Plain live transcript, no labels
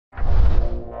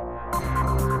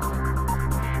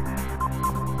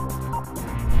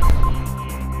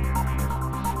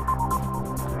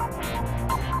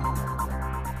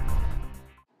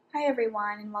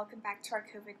everyone, and welcome back to our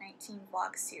COVID-19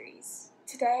 vlog series.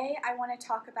 Today I want to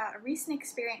talk about a recent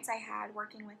experience I had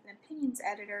working with an opinions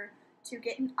editor to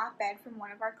get an op-ed from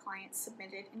one of our clients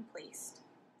submitted and placed.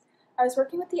 I was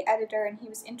working with the editor and he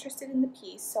was interested in the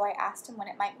piece, so I asked him when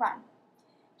it might run.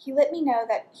 He let me know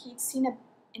that he'd seen an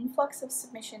influx of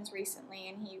submissions recently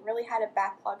and he really had a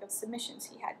backlog of submissions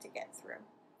he had to get through.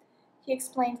 He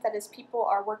explained that as people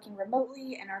are working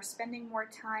remotely and are spending more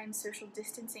time social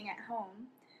distancing at home,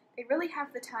 they really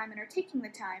have the time and are taking the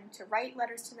time to write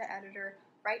letters to the editor,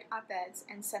 write op-eds,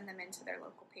 and send them into their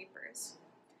local papers.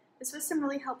 This was some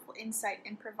really helpful insight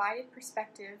and provided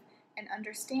perspective and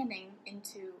understanding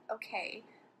into, okay,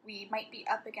 we might be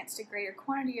up against a greater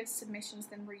quantity of submissions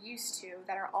than we're used to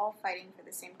that are all fighting for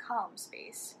the same column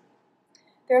space.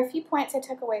 There are a few points I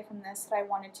took away from this that I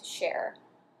wanted to share.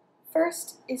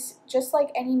 First is, just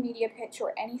like any media pitch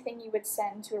or anything you would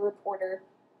send to a reporter,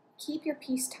 keep your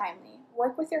piece timely.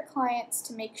 Work with your clients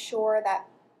to make sure that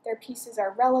their pieces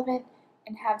are relevant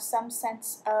and have some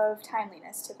sense of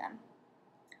timeliness to them.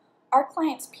 Our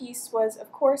client's piece was,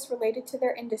 of course, related to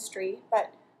their industry,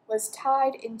 but was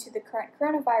tied into the current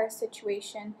coronavirus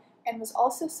situation and was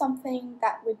also something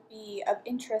that would be of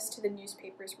interest to the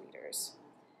newspaper's readers.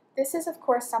 This is, of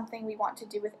course, something we want to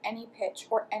do with any pitch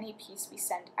or any piece we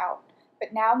send out,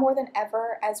 but now more than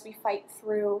ever, as we fight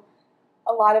through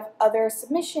a lot of other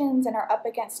submissions and are up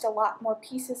against a lot more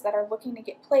pieces that are looking to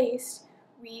get placed,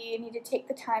 we need to take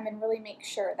the time and really make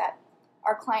sure that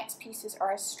our clients' pieces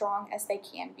are as strong as they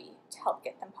can be to help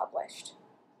get them published.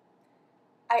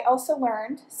 I also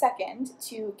learned, second,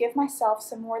 to give myself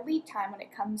some more lead time when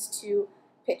it comes to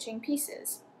pitching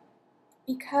pieces.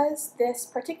 Because this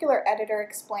particular editor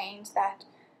explained that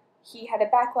he had a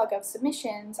backlog of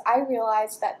submissions, I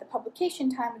realized that the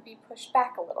publication time would be pushed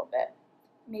back a little bit,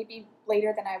 maybe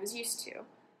later than I was used to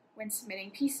when submitting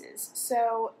pieces.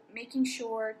 So making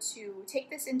sure to take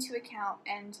this into account,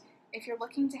 and if you're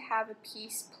looking to have a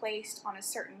piece placed on a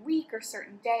certain week or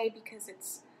certain day because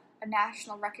it's a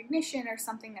national recognition or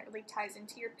something that really ties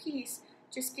into your piece,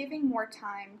 just giving more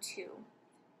time to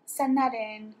send that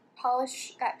in,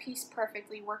 polish that piece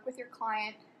perfectly, work with your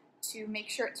client to make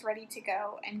sure it's ready to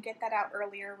go, and get that out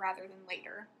earlier rather than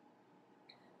later.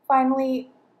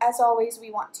 Finally, as always,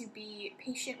 we want to be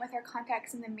patient with our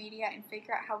contacts in the media and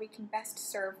figure out how we can best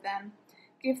serve them.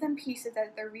 Give them pieces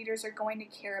that their readers are going to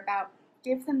care about.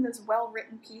 Give them those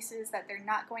well-written pieces that they're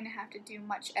not going to have to do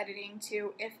much editing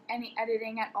to, if any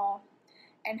editing at all,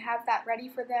 and have that ready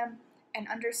for them and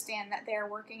understand that they are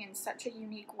working in such a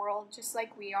unique world just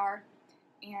like we are,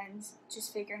 and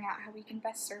just figuring out how we can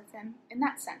best serve them in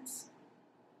that sense.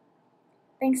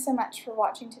 Thanks so much for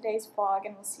watching today's vlog,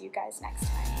 and we'll see you guys next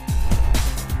time.